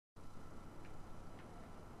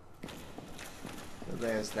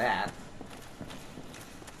there's that.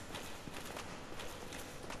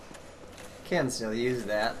 Can still use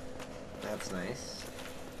that. That's nice.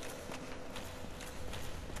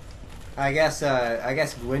 I guess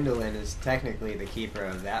Gwendolyn is technically the keeper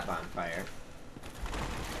of that bonfire.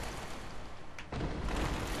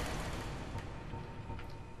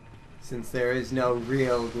 Since there is no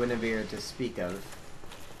real Guinevere to speak of.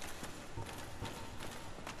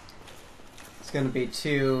 It's gonna be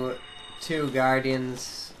two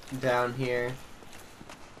guardians down here.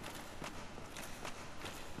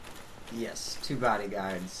 Yes, 2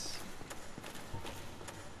 bodyguards.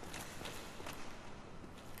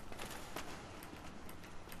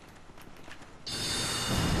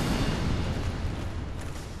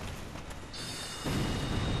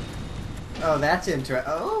 Oh, that's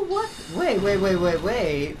interesting. Oh, what?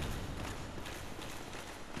 Wait.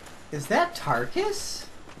 Is that Tarkus?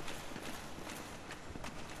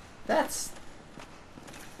 That's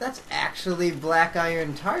actually Black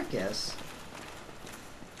Iron Tarkus.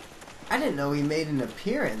 I didn't know he made an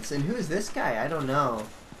appearance. And who's this guy? I don't know.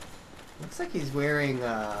 Looks like he's wearing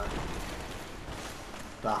the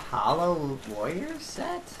Hollow Warrior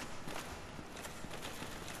set?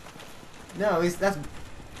 No, is that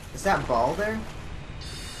Balder?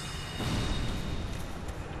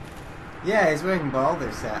 Yeah, he's wearing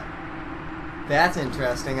Balder set. That's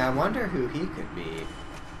interesting. I wonder who he could be.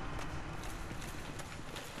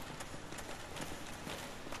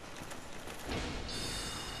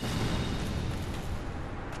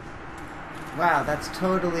 Wow, that's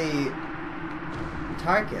totally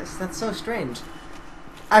Tarkus. That's so strange.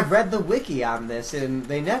 I've read the wiki on this, and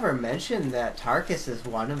they never mentioned that Tarkus is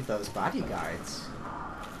one of those bodyguards.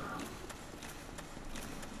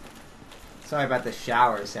 Sorry about the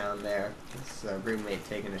shower sound there. It's a roommate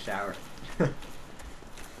taking a shower.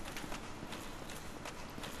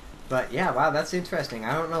 But yeah, wow, that's interesting.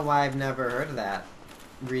 I don't know why I've never heard of that,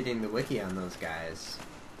 reading the wiki on those guys.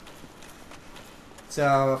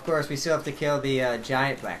 So, of course, we still have to kill the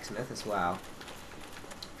giant blacksmith as well.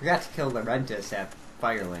 Forgot to kill Laurentis at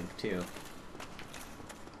Firelink, too.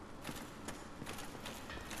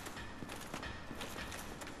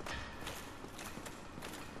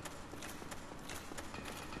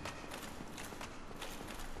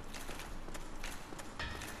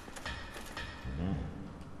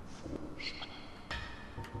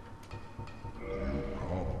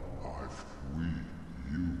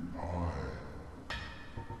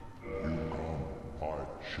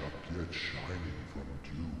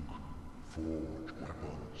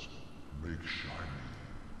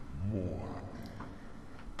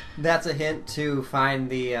 That's a hint to find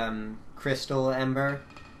the crystal ember.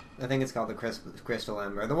 I think it's called the crystal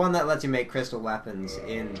ember. The one that lets you make crystal weapons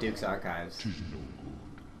in Duke's archives. 'Tis no good,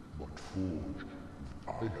 but forged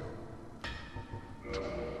I have.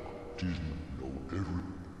 'Tis no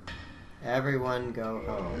Everyone go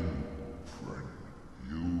home. You, friend,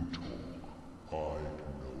 you talk. I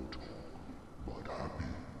no talk, but happy.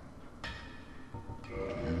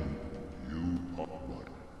 You are but.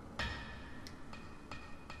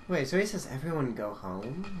 Wait, so he says everyone go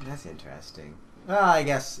home? That's interesting. Well, I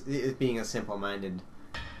guess it being a simple-minded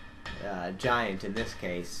giant in this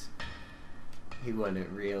case, he wouldn't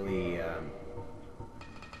really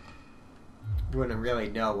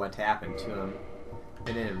know what happened to him.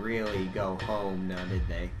 They didn't really go home, now did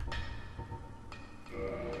they?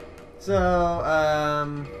 So,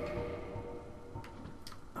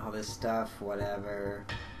 all this stuff, whatever.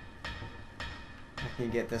 I can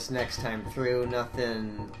get this next time through.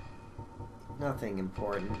 Nothing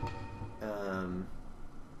important.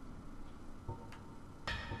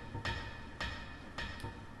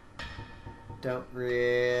 Don't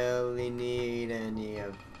really need any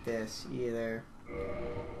of this either.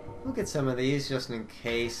 We'll get some of these just in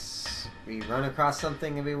case we run across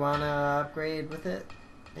something and we want to upgrade with it.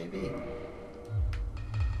 Maybe.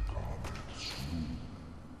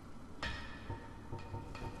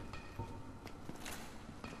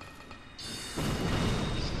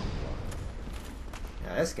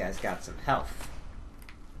 Now this guy's got some health.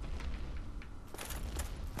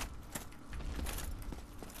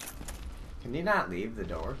 Can he not leave the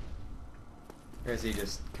door? Or is he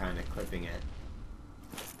just kind of clipping it?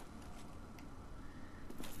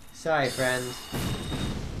 Sorry, friend.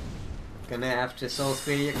 Gonna have to soul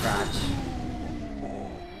speed your crotch.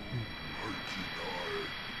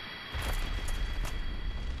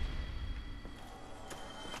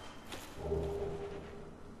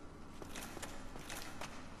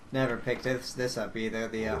 Never picked this up either,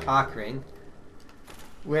 the Hawk Ring.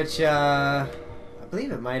 Which, I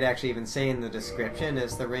believe it might actually even say in the description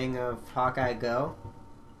is the Ring of Hawkeye Go.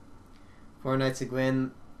 4 Knights of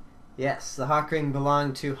Gwyn. Yes, the Hawk Ring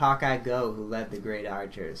belonged to Hawkeye Go, who led the Great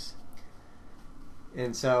Archers.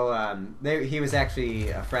 And so he was actually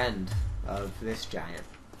a friend of this giant.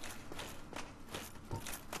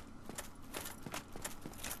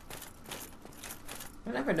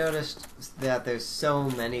 I never noticed that there's so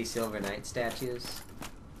many Silver Knight statues.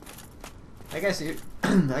 I guess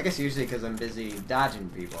usually because I'm busy dodging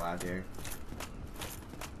people out here.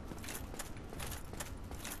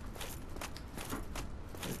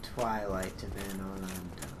 The Twilight of An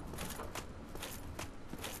Orlando.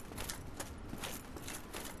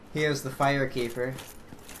 Here's the Firekeeper,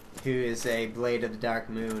 who is a Blade of the Dark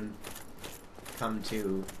Moon, come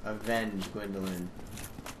to avenge Gwendolyn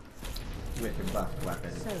with her buffed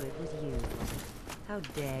weapon. So it was you, was it? How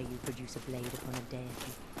dare you produce a blade upon a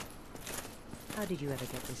deity? How did you ever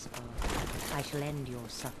get this far? I shall end your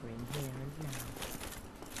suffering here and now.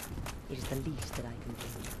 It is the least that I can do.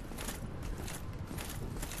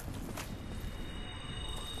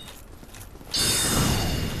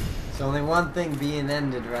 There's only one thing being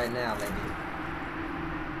ended right now, lady.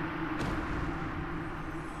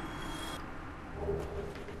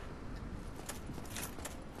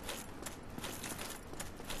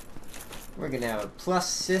 We're gonna have a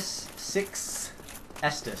 +6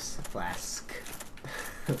 Estus flask.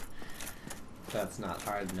 That's not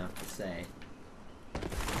hard enough to say.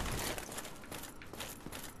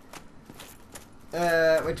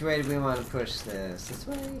 Which way do we want to push this? This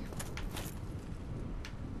way?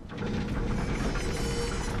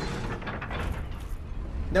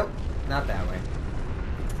 Nope, not that way.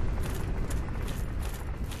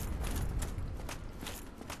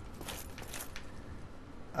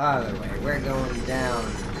 Other way. We're going down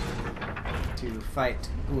to fight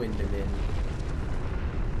Gwendolyn.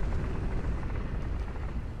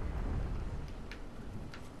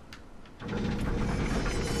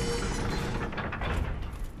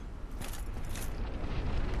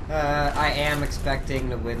 I am expecting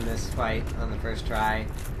to win this fight on the first try.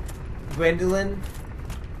 Gwendolyn,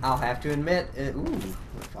 I'll have to admit, ooh,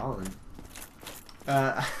 we're falling.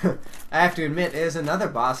 I have to admit, is another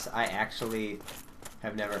boss I actually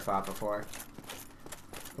have never fought before.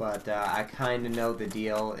 But I kind of know the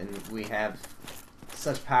deal, and we have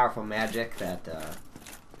such powerful magic that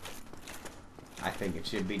I think it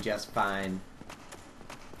should be just fine.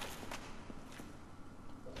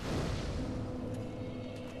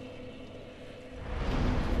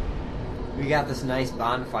 We got this nice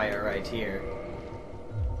bonfire right here.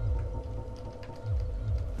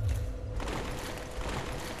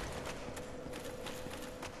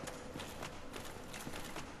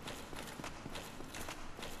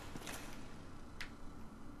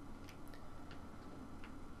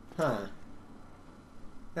 Huh.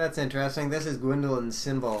 That's interesting. This is Gwendolyn's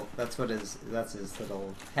symbol. That's his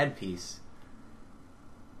little headpiece.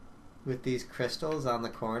 With these crystals on the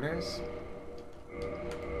corners.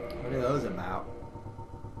 What are those about?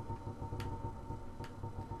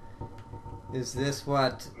 Is this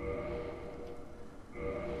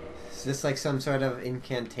like some sort of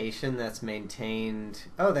incantation that's maintained?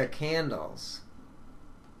 Oh, they're candles.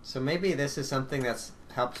 So maybe this is something that's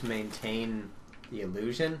helps maintain the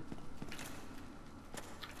illusion?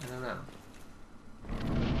 I don't know.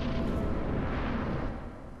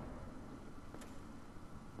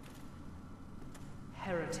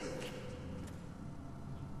 Heretic.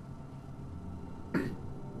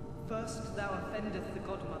 First thou offendeth the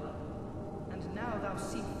Godmother, and now thou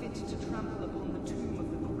see fit to trample upon the tomb of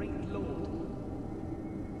the great Lord.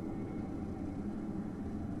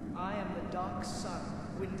 I am the Dark Sun,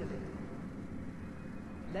 Gwendolyn.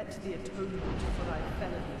 Let the atonement for thy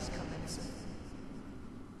felonies commence.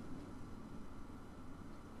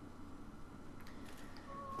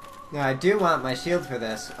 Now I do want my shield for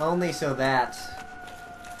this, only so that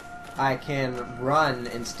I can run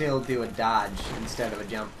and still do a dodge instead of a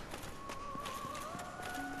jump.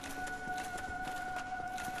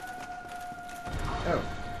 Oh.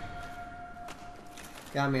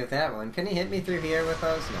 Got me with that one. Can he hit me through here with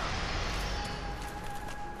those? No.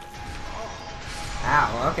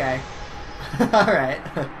 Ow, okay. Alright.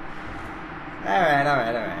 Alright.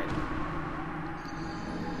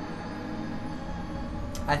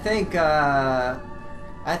 I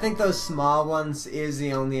think those small ones is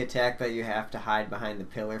the only attack that you have to hide behind the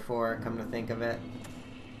pillar for, come to think of it.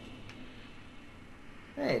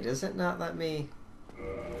 Hey, does it not let me...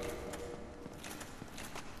 Oh,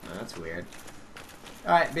 that's weird.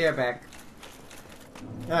 Alright, be right back.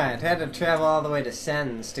 Alright, had to travel all the way to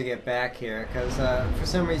Sens to get back here, because for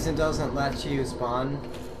some reason it doesn't let you spawn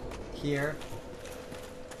here.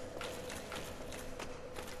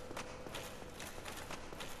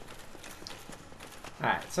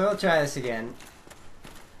 Alright, so we'll try this again.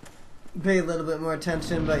 Pay a little bit more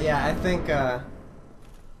attention, but yeah, I think, oh,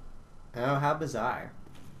 how bizarre.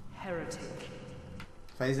 Heretic.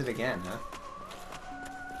 Plays it again, huh?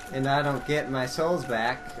 And I don't get my souls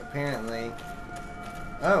back, apparently.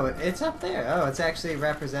 Oh, it's up there. Oh, it's actually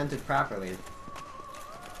represented properly.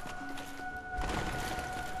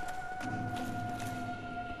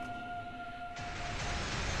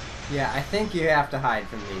 Yeah, I think you have to hide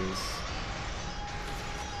from these.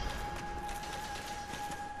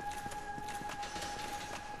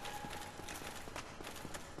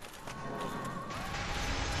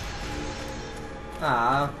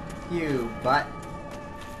 Aw, you butt.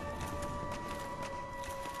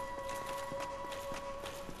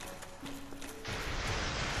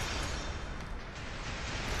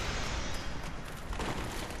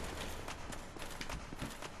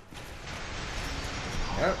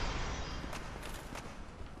 Oh.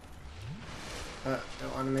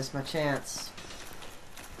 Don't want to miss my chance.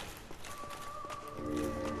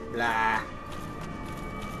 Blah.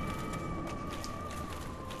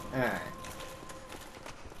 Alright.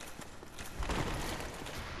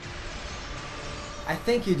 I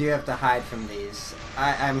think you do have to hide from these.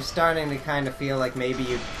 I'm starting to kind of feel like maybe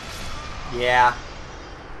you... Yeah.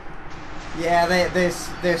 Yeah,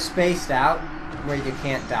 they're spaced out where you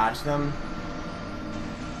can't dodge them.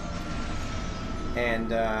 And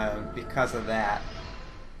because of that,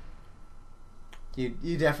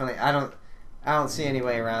 you definitely... I don't see any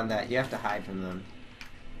way around that. You have to hide from them.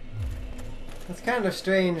 It's kind of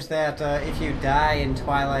strange that if you die in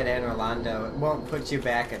Twilight and Orlando, it won't put you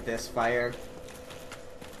back at this fire.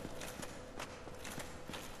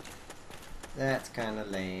 That's kind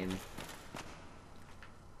of lame.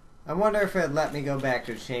 I wonder if it'd let me go back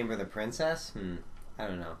to Chamber of the Princess? I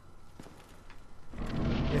don't know.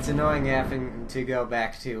 It's annoying having to go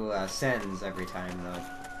back to Sens every time, though.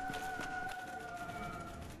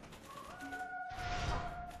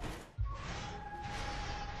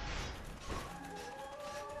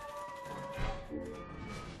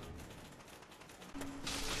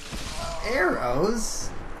 Arrows?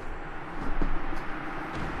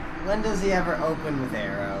 When does he ever open with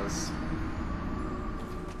arrows?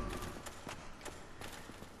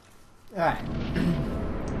 Alright.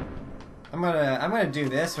 I'm gonna do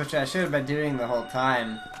this, which I should have been doing the whole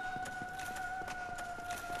time.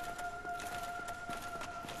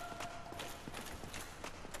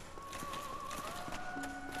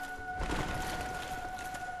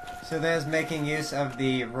 So there's making use of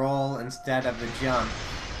the roll instead of the jump.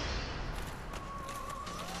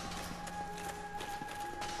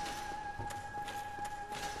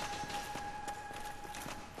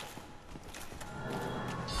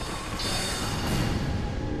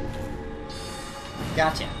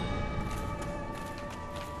 Gotcha.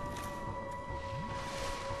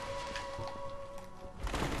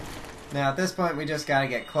 Now at this point we just gotta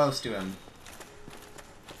get close to him.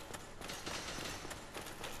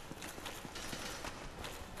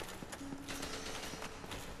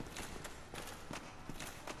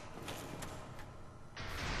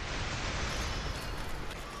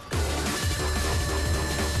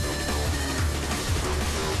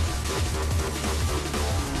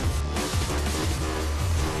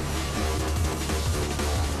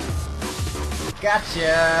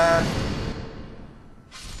 Gotcha!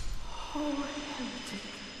 Oh, heretic,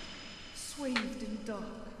 swathed in dark,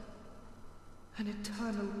 an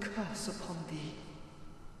eternal curse upon thee.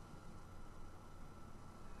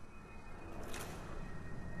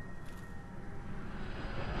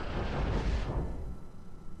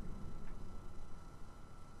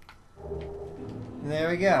 There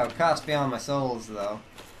we go. Cost me all my souls, though.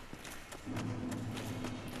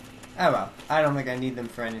 Oh well. I don't think I need them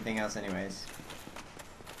for anything else anyways.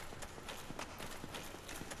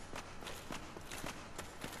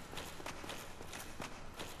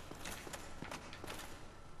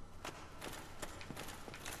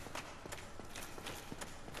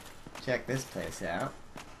 Check this place out.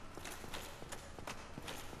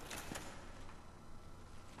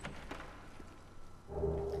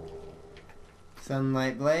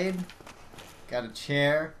 Sunlight blade. Got a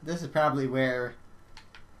chair. This is probably where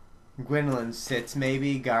Gwendolyn sits,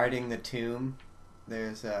 maybe, guarding the tomb.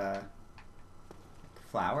 There's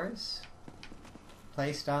flowers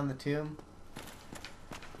placed on the tomb.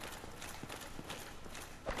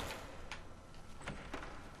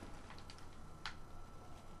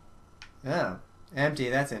 Oh, empty.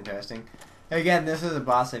 That's interesting. Again, this is a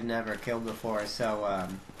boss I've never killed before, so I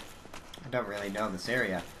don't really know this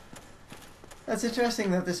area. That's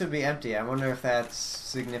interesting that this would be empty. I wonder if that's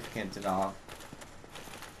significant at all.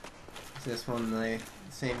 Is this one the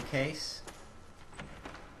same case?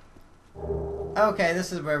 Okay,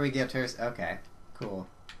 this is where we get her. Okay, cool.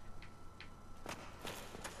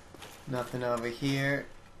 Nothing over here.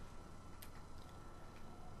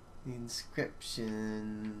 The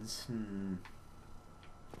inscriptions.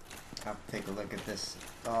 I'll take a look at this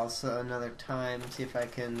also another time, see if I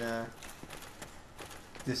can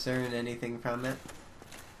discern anything from it.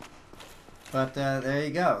 But there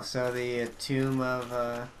you go. So the tomb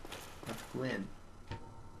of Gwyn.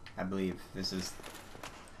 I believe this is.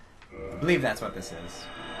 I believe that's what this is.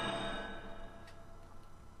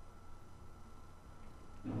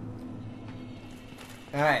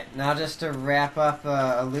 Alright, now just to wrap up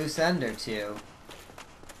a loose end or two,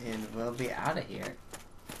 and we'll be out of here.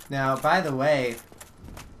 Now, by the way,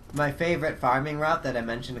 my favorite farming route that I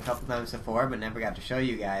mentioned a couple times before, but never got to show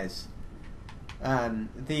you guys,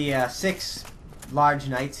 the 6 large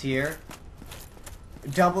knights here,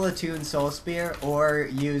 double attune Soul Spear, or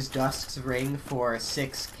use Dusk's Ring for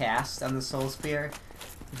 6 casts on the Soul Spear.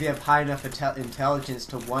 If you have high enough intelligence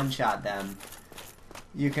to one-shot them,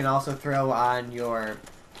 you can also throw on your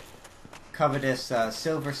covetous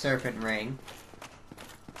Silver Serpent Ring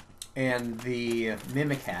and the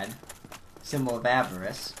Mimic Head, symbol of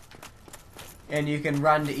avarice, and you can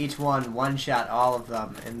run to each one-shot all of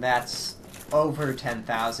them, and that's over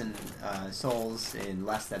 10,000 souls in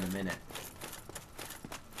less than a minute.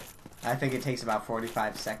 I think it takes about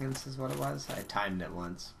 45 seconds is what it was. I timed it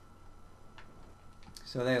once.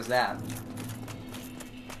 So there's that.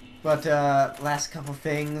 But last couple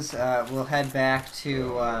things, we'll head back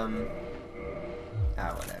to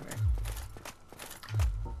whatever.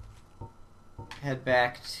 Head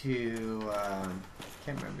back to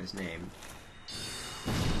can't remember his name.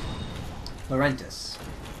 Laurentis.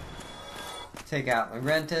 Take out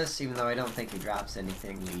Laurentis, even though I don't think he drops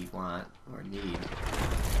anything we want or need.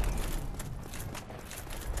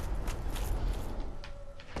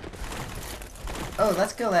 Oh,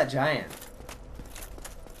 let's kill that giant.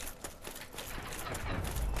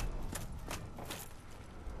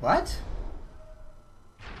 What?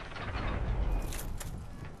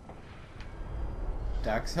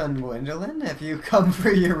 Ducks on Gwendolyn? Have you come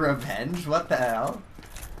for your revenge? What the hell?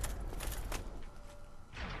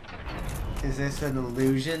 Is this an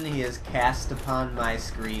illusion he has cast upon my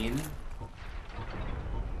screen?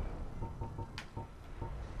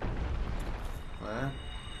 What?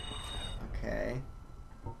 Okay.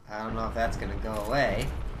 I don't know if that's gonna go away.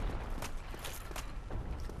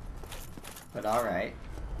 But alright.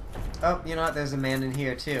 Oh, you know what? There's a man in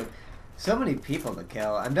here too. So many people to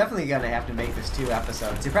kill. I'm definitely gonna have to make this 2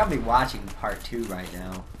 episodes. You're probably watching part 2 right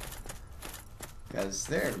now. Because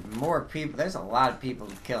there are more people. There's a lot of people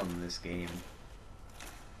to kill in this game.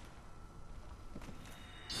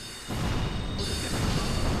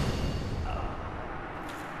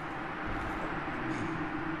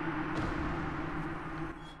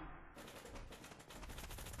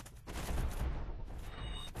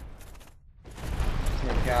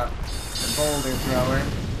 Take out the boulder thrower.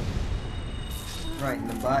 Right in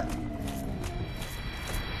the butt.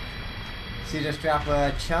 So you just drop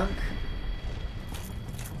a chunk?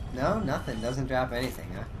 No, nothing. Doesn't drop anything,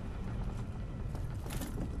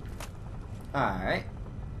 huh? Alright.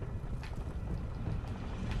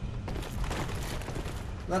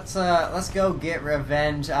 Let's go get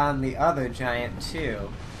revenge on the other giant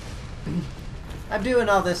too. I'm doing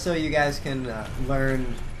all this so you guys can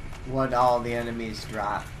learn what all the enemies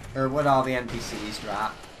drop, or what all the NPCs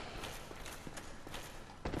drop.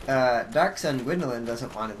 Dark Sun Gwendolyn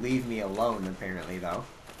doesn't want to leave me alone, apparently, though.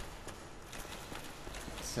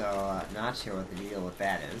 So, not sure what the deal with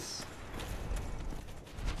that is.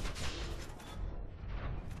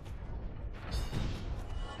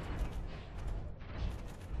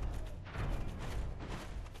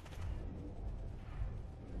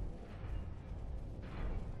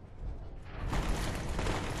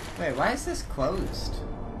 Wait, why is this closed?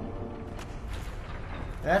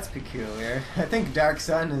 That's peculiar. I think Dark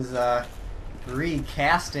Sun is,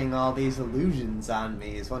 recasting all these illusions on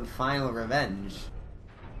me as one final revenge.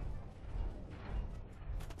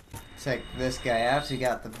 Take this guy out, he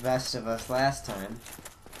got the best of us last time.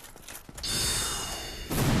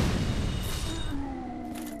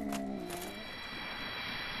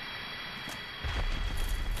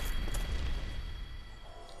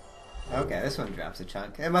 Okay, this one drops a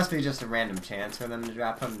chunk. It must be just a random chance for them to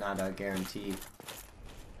drop him, not a guarantee.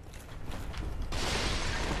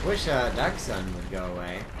 Wish Dark Sun would go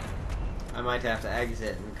away. I might have to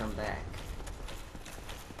exit and come back.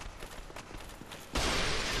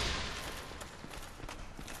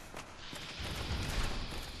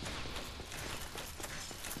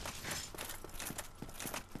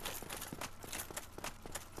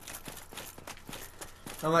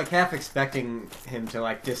 I'm like half expecting him to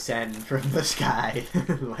like descend from the sky.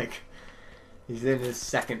 Like he's in his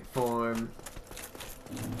second form.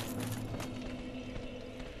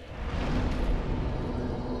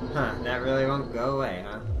 Huh, that really won't go away,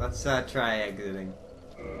 huh? Let's try exiting.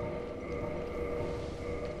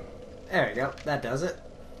 There we go, that does it.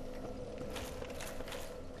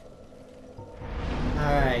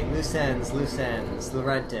 Alright, loose ends,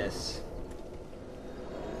 Laurentis.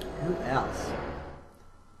 Who else?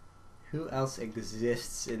 Who else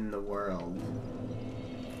exists in the world?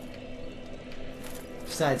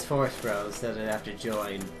 Besides Force Bros that I'd have to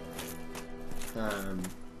join.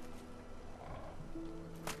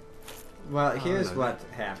 Well, here's what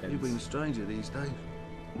happens. You've been a stranger these days.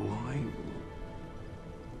 Why?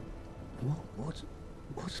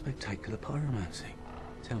 What spectacular pyromancy?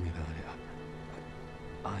 Tell me about it.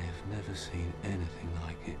 I have never seen anything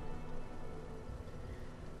like it.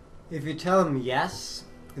 If you tell him yes,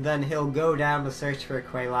 then he'll go down to search for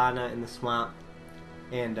Quaylana in the swamp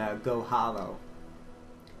and go hollow.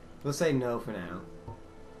 We'll say no for now.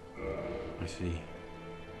 I see.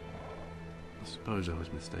 I suppose I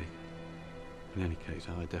was mistaken. In any case,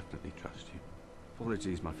 I definitely trust you.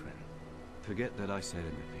 Apologies, my friend. Forget that I said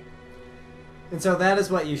anything. And so that is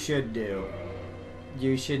what you should do.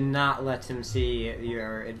 You should not let him see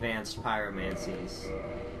your advanced pyromancies.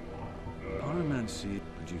 Pyromancy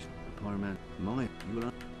produced pyroman. You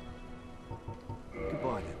will.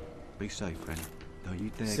 Goodbye then. Be safe, friend. Don't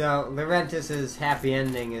you dare. So Laurentis' happy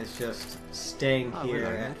ending is just staying here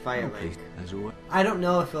at Firelink. As always. I don't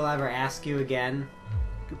know if he'll ever ask you again.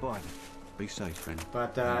 Goodbye then. Be safe, friend.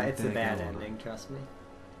 But it's a bad ending, trust me.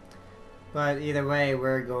 But either way,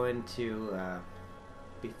 we're going to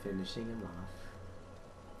be finishing him off.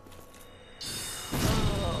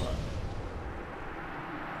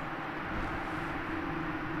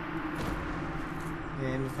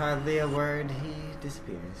 And with hardly a word, he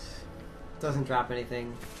disappears. Doesn't drop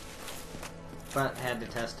anything, but had to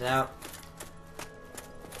test it out.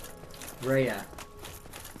 Rhea.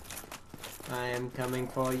 I am coming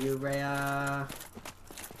for you, Rhea.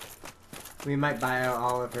 We might buy out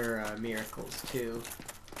all of her miracles, too.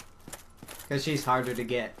 Because she's harder to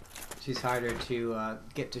get. She's harder to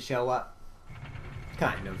get to show up.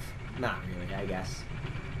 Kind of. Not really, I guess.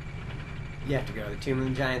 You have to go to the Tomb of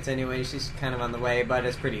the Giants anyway. She's kind of on the way, but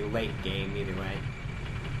it's pretty late game either way.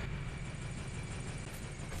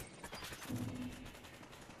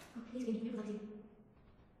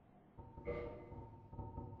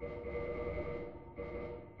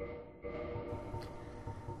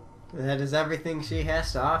 That is everything she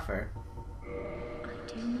has to offer. I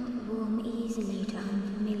do not warm easily to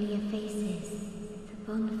unfamiliar faces. The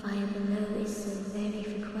bonfire below is so very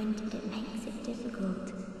frequented it makes it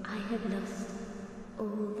difficult. I have lost all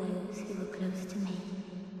those who were close to me.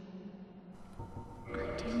 I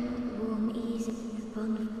do not warm easily.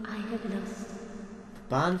 I have lost.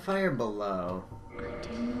 Bonfire below. I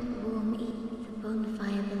do not warm the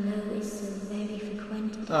bonfire below is so very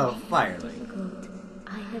frequented. Oh, Firelink. Difficult.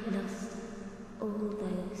 I have lost all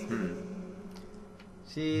those who.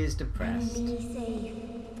 She's depressed. Be safe.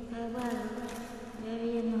 Farewell.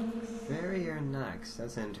 Very Nox. Very Nox.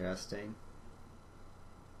 That's interesting.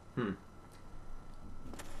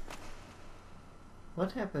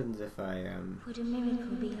 What happens if I Would a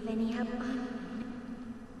miracle be of any help?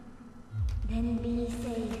 Then be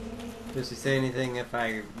safe. Does she say anything if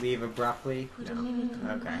I leave abruptly? Would a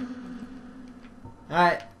miracle Okay.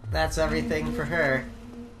 Alright, that's everything for her.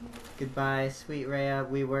 Goodbye, sweet Rhea.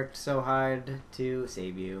 We worked so hard to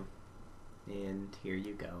save you. And here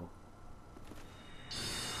you go.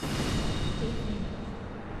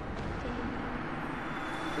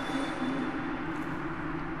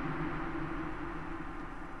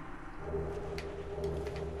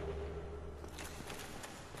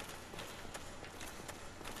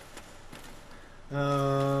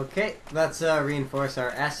 Okay, let's reinforce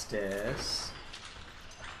our Estus.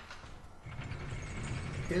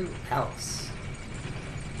 Who else?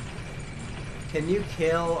 Can you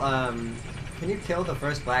kill the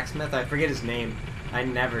first blacksmith? I forget his name. I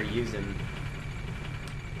never use him.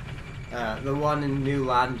 The one in New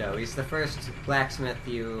Londo. He's the first blacksmith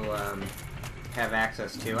you have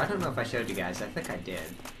access to. I don't know if I showed you guys. I think I did.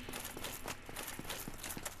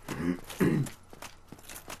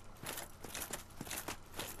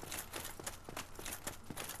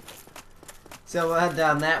 So we'll head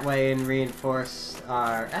down that way and reinforce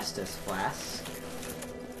our Estus flask.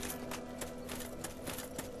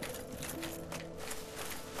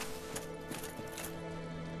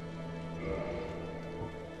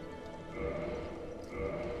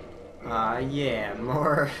 Yeah,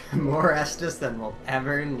 more Estus than we'll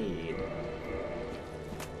ever need.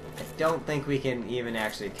 I don't think we can even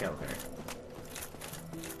actually kill her.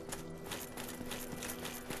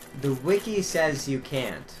 The wiki says you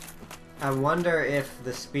can't. I wonder if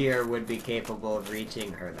the spear would be capable of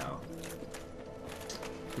reaching her, though.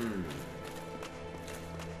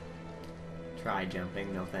 Try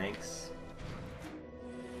jumping, no thanks.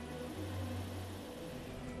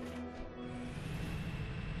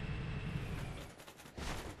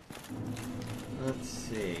 Let's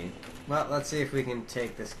see. Well, let's see if we can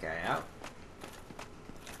take this guy out.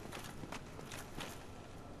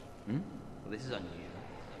 Well, this is unusual.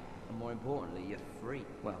 And more importantly, you're free.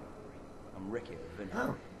 Well, I'm Ricky of Vinny.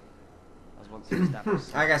 Oh. I was once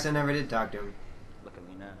established. I guess I never did talk to him. Look at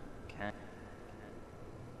me now. Can.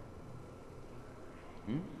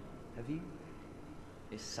 Have you?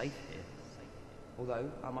 It's safe here.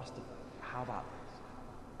 Although, I must have... How about this?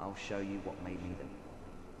 I'll show you what made me them.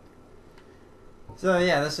 So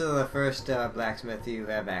yeah, this is the first blacksmith you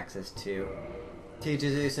have access to.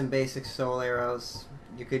 Teaches you some basic soul arrows.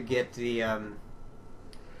 You could get the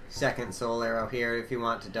second soul arrow here if you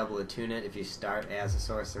want to double attune it if you start as a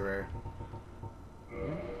sorcerer.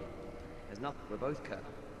 There's nothing. We're both cut.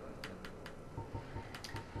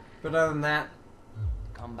 But other than that,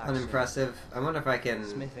 Come back unimpressive. I wonder if I can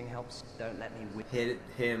soon. Smithing helps. Don't let me whip. hit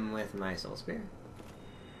him with my soul spear.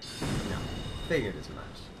 No, figured as much.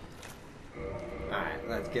 Alright,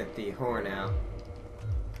 let's get the horn out.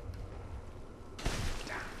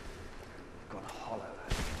 Got a hollow.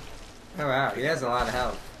 Oh wow, he has a lot of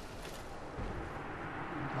health.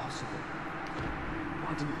 Impossible.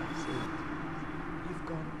 Why didn't I see it? You've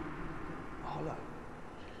gone hollow.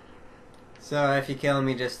 So if you kill him,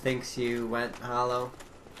 he just thinks you went hollow.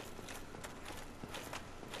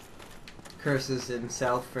 Curses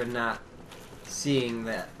himself for not seeing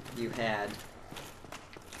that you had.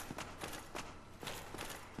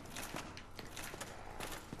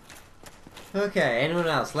 Okay, anyone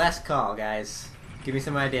else? Last call, guys. Give me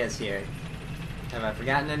some ideas here. Have I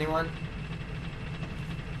forgotten anyone?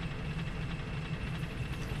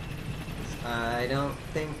 I don't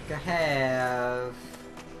think I have.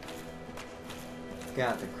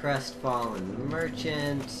 Got the crestfallen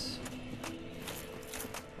merchant.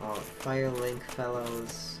 All the Firelink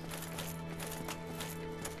fellows.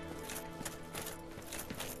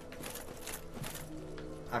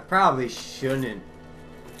 I probably shouldn't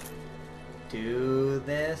do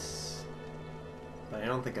this, but I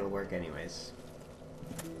don't think it'll work anyways.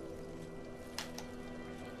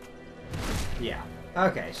 Yeah.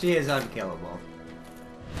 Okay, she is unkillable.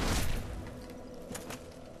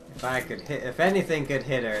 If anything could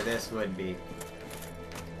hit her, this would be.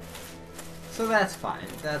 So that's fine.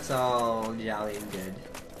 That's all jolly and good.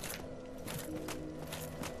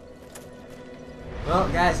 Well,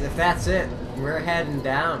 guys, if that's it, we're heading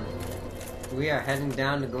down. We are heading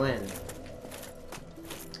down to Gwen.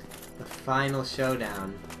 The final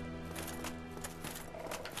showdown.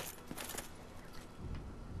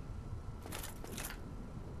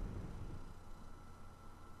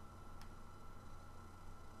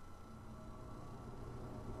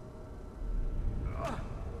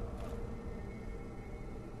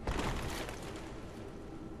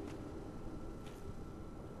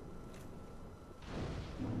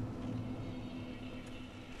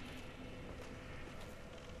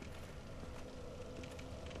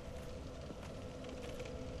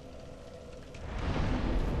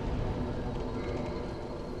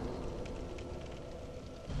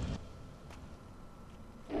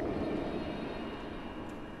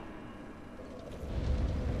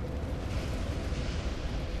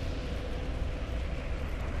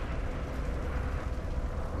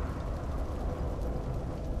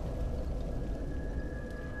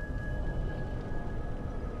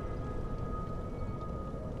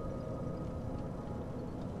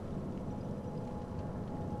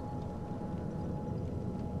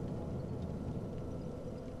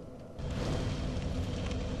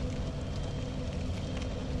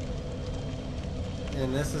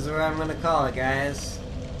 And this is where I'm gonna call it, guys.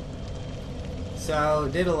 So,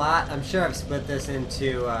 did a lot. I'm sure I've split this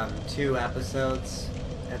into 2 episodes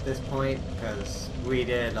at this point, because we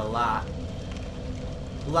did a lot.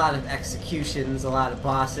 A lot of executions, a lot of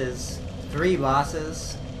bosses. 3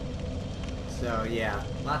 bosses. So, yeah,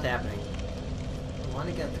 a lot happening. I want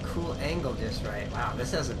to get the cool angle just right. Wow,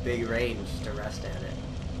 this has a big range to rest at it.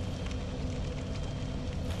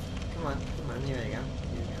 Come on, here you go.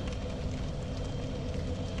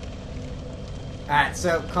 Alright,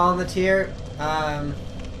 so calling the tier.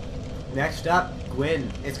 Next up,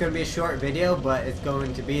 Gwyn. It's going to be a short video, but it's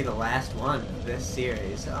going to be the last one of this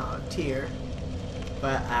series. Oh, tear.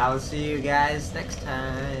 But I'll see you guys next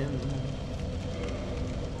time.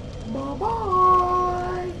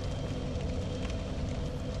 Bye-bye.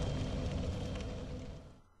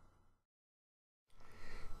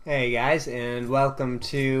 Hey guys, and welcome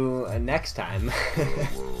to next time.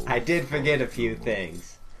 I did forget a few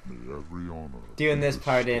things. Doing this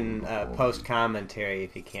part in post-commentary,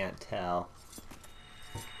 if you can't tell.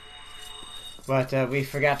 But we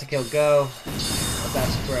forgot to kill Go, our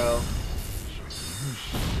best bro.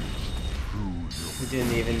 We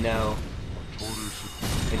didn't even know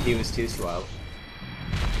that he was too slow.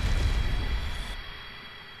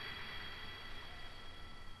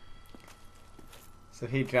 So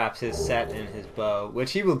he drops his set and his bow,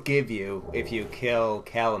 which he will give you if you kill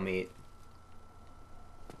Calamite.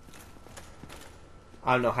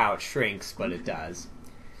 I don't know how it shrinks, but it does.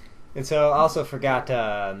 And so I also forgot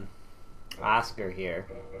Oscar here.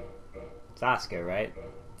 It's Oscar, right?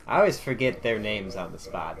 I always forget their names on the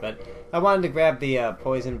spot, but I wanted to grab the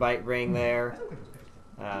poison bite ring there,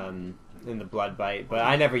 and the blood bite, but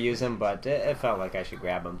I never use them, but it felt like I should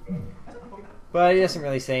grab them. But he doesn't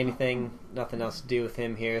really say anything, nothing else to do with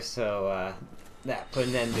him here, so that put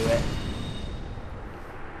an end to it.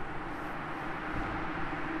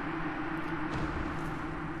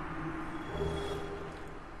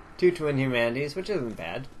 Two twin humanities, which isn't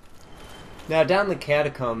bad. Now down the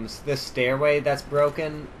catacombs, this stairway that's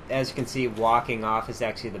broken, as you can see, walking off is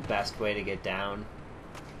actually the best way to get down.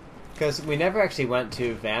 Because we never actually went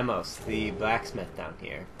to Vamos, the blacksmith down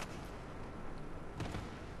here.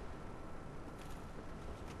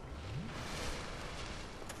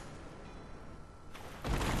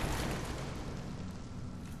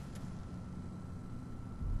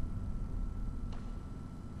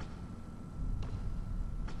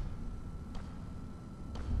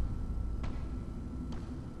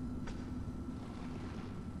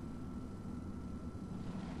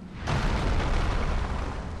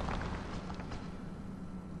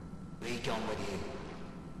 Gone with you.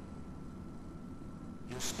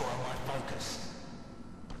 You'll spoil my focus.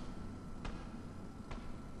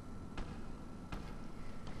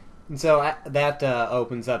 And so that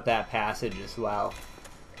opens up that passage as well.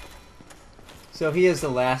 So he is the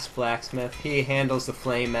last blacksmith. He handles the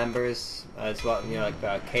flame embers as well, you know, like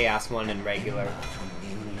the chaos one and regular.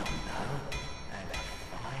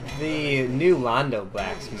 The new Londo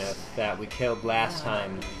blacksmith that we killed last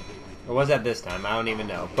time. Or was that this time? I don't even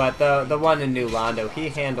know. But the one in New Londo, he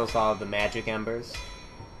handles all of the magic embers.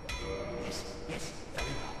 Yes, very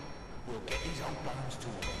well. We'll get these old bones to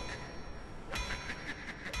work.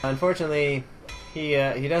 Unfortunately, he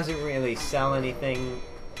doesn't really sell anything.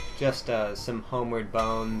 Just some homeward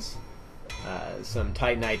bones, some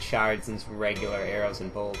titanite shards, and some regular arrows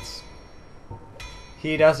and bolts.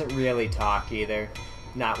 He doesn't really talk either.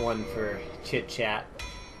 Not one for chit chat.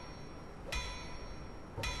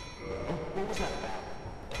 What was that about?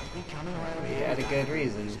 Don't be coming around He here. had a good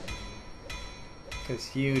reason. Because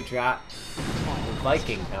Hugh dropped the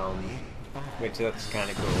Viking helm, which looks kind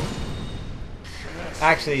of cool.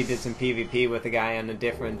 Actually, he did some PvP with a guy on a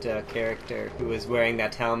different character who was wearing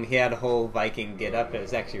that helm. He had a whole Viking get-up. It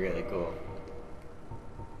was actually really cool.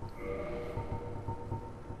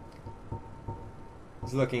 I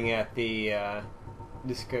was looking at the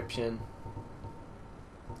description.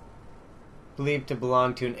 Believed to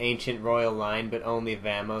belong to an ancient royal line, but only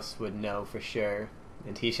Vamos would know for sure,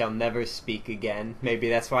 and he shall never speak again. Maybe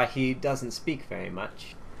that's why he doesn't speak very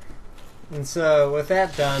much. And so, with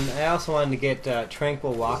that done, I also wanted to get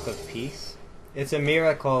Tranquil Walk of Peace. It's a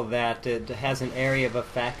miracle that it has an area of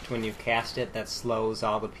effect when you cast it that slows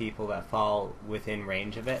all the people that fall within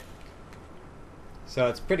range of it. So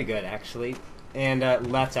it's pretty good, actually. And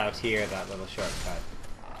Let's Out Here, that little shortcut.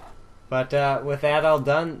 But with that all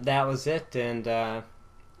done, that was it, and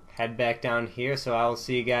head back down here, so I will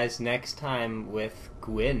see you guys next time with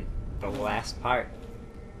Gwyn, the last part.